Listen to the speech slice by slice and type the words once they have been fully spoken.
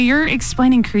You're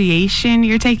explaining creation.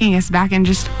 You're taking us back and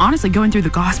just honestly going through the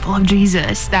gospel of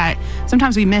Jesus that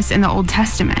sometimes we miss in the Old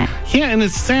Testament. Yeah, and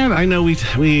it's sad. I know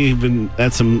we've been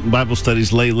at some Bible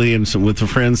studies lately and some with the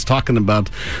friends talking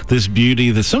about this beauty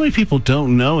that so many people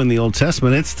don't know in the Old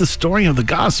Testament. It's the story of the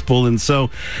gospel. And so,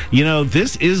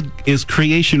 this is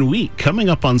Creation Week. Coming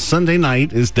up on Sunday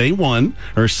night is day one,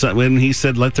 or when he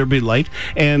said, let there be light.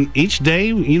 And each day,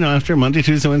 after Monday,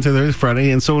 Tuesday, Wednesday, Thursday, Friday.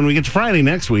 And so when we get to Friday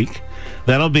next week,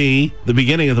 that'll be the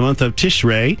beginning of the month of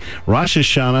Tishrei, Rosh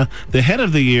Hashanah. The head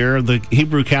of the year, the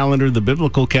Hebrew calendar, the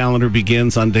biblical calendar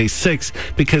begins on day 6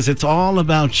 because it's all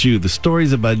about you. The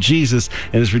story's about Jesus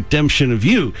and his redemption of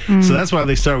you. So that's why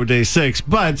they start with day 6.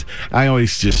 But I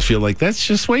always just feel like that's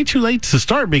just way too late to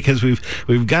start because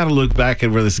we've got to look back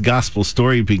at where this gospel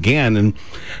story began. And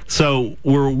so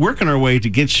we're working our way to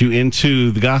get you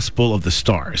into the gospel of the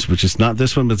stars, which is not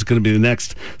this one, but it's going to be the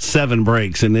next 7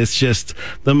 breaks. And it's just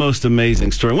the most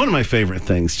amazing story. One of my favorite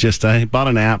things. I bought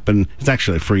an app, and it's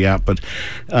actually a free app, but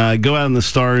go out in the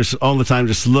stars all the time,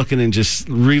 just looking and just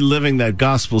reliving that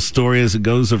gospel story as it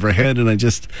goes overhead. And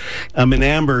I'm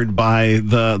enamored by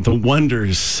the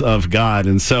wonders of God.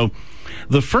 And so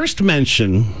the first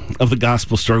mention of the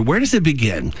gospel story, where does it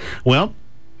begin? Well,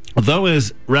 though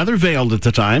is rather veiled at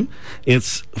the time,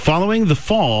 it's following the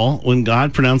fall when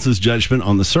God pronounces judgment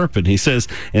on the serpent. He says,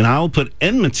 and I will put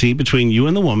enmity between you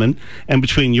and the woman, and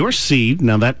between your seed,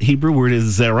 now that Hebrew word is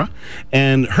Zerah,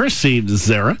 and her seed is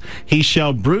Zerah. He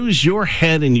shall bruise your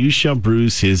head, and you shall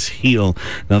bruise his heel.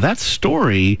 Now that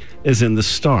story is in the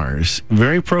stars,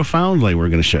 very profoundly, we're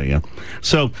going to show you.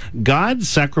 So God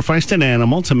sacrificed an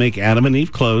animal to make Adam and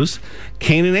Eve clothes.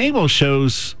 Cain and Abel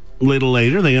shows a little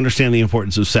later, they understand the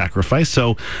importance of sacrifice,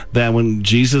 so that when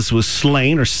Jesus was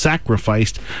slain or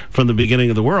sacrificed from the beginning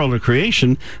of the world or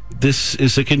creation, this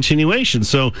is a continuation.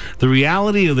 So the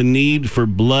reality of the need for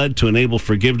blood to enable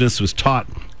forgiveness was taught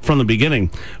from the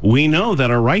beginning. We know that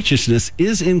our righteousness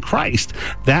is in Christ.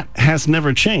 That has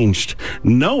never changed.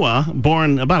 Noah,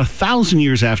 born about 1,000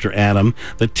 years after Adam,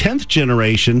 the 10th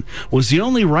generation, was the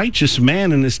only righteous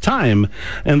man in his time,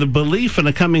 and the belief in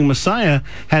a coming Messiah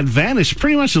had vanished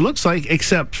pretty much, it looks like,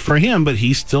 except for him, but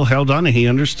he still held on and he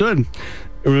understood.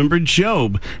 Remember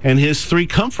Job and his 3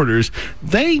 comforters.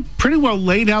 They pretty well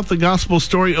laid out the gospel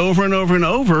story over and over and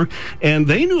over, and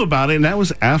they knew about it, and that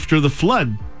was after the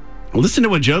flood. Listen to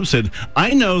what Job said.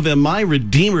 I know that my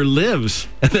Redeemer lives,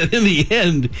 and that in the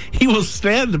end he will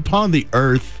stand upon the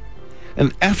earth.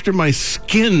 And after my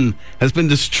skin has been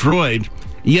destroyed,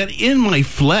 yet in my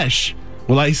flesh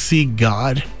will I see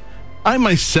God. I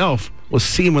myself will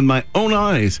see him with my own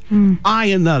eyes. I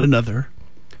and not another.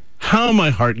 How my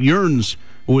heart yearns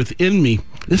within me.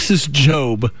 This is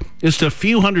Job, just a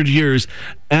few hundred years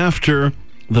after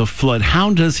the flood.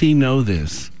 How does he know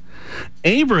this?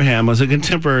 Abraham was a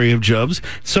contemporary of Job's.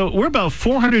 So we're about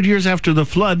 400 years after the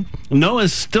flood.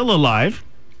 Noah's still alive.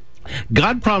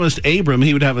 God promised Abram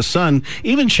he would have a son,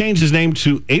 even changed his name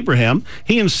to Abraham.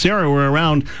 He and Sarah were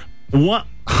around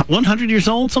 100 years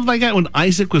old, something like that, when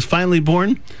Isaac was finally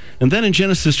born. And then in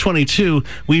Genesis 22,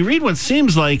 we read what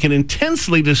seems like an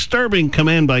intensely disturbing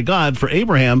command by God for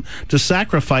Abraham to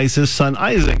sacrifice his son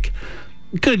Isaac.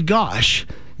 Good gosh.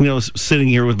 Sitting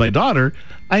here with my daughter,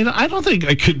 I don't think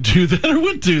I could do that or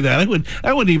would do that.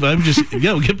 I wouldn't even, I'm just,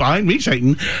 get behind me,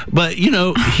 Satan. But,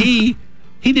 he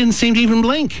didn't seem to even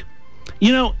blink.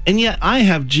 And yet I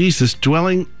have Jesus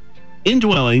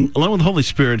indwelling, along with the Holy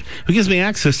Spirit, who gives me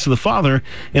access to the Father,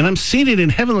 and I'm seated in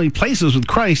heavenly places with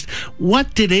Christ.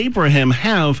 What did Abraham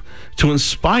have to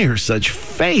inspire such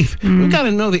faith? We've got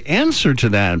to know the answer to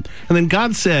that. And then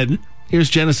God said, here's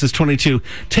Genesis 22.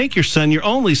 Take your son, your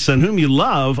only son, whom you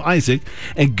love, Isaac,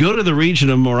 and go to the region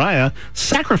of Moriah.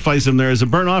 Sacrifice him there as a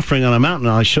burnt offering on a mountain,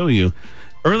 I'll show you.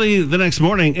 Early the next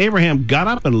morning, Abraham got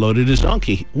up and loaded his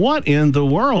donkey. What in the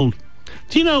world?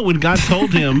 Do you know when God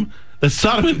told him that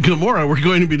Sodom and Gomorrah were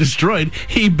going to be destroyed,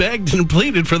 he begged and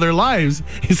pleaded for their lives.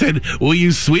 He said, will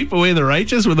you sweep away the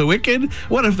righteous with the wicked?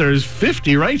 What if there's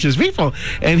 50 righteous people?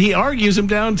 And he argues him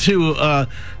down to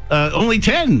only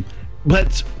 10.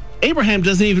 But Abraham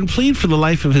doesn't even plead for the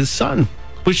life of his son,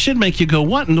 which should make you go,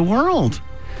 what in the world?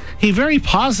 He very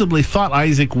possibly thought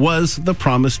Isaac was the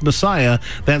promised Messiah,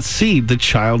 that seed, the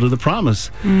child of the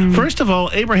promise. First of all,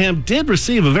 Abraham did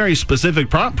receive a very specific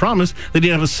promise that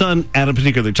he'd have a son at a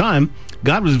particular time.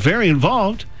 God was very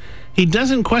involved. He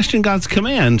doesn't question God's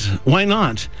command. Why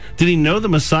not? Did he know the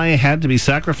Messiah had to be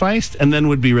sacrificed and then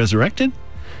would be resurrected?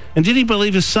 And did he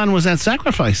believe his son was that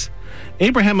sacrifice?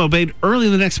 Abraham obeyed early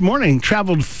the next morning,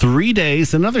 traveled 3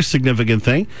 days, another significant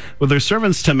thing, with their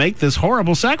servants to make this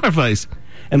horrible sacrifice.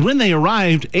 And when they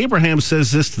arrived, Abraham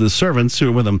says this to the servants who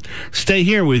are with him, "Stay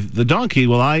here with the donkey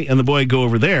while I and the boy go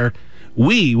over there.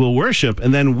 We will worship,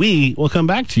 and then we will come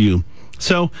back to you."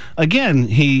 So, again,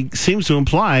 he seems to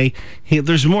imply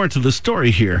there's more to the story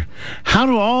here. How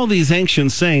do all these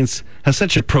ancient saints have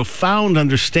such a profound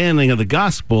understanding of the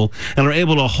gospel and are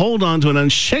able to hold on to an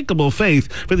unshakable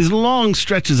faith for these long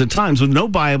stretches of times with no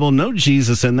Bible, no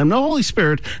Jesus in them, no Holy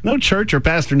Spirit, no church or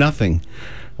pastor, nothing?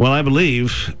 Well, I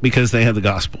believe because they have the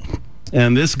gospel.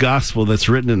 And this gospel that's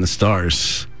written in the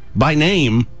stars by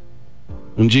name,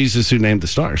 and Jesus who named the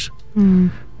stars.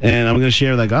 And I'm going to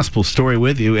share that gospel story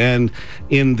with you. And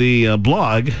in the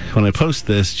blog, when I post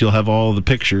this, you'll have all the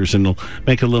pictures and it'll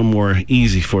make it a little more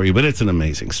easy for you. But it's an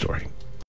amazing story.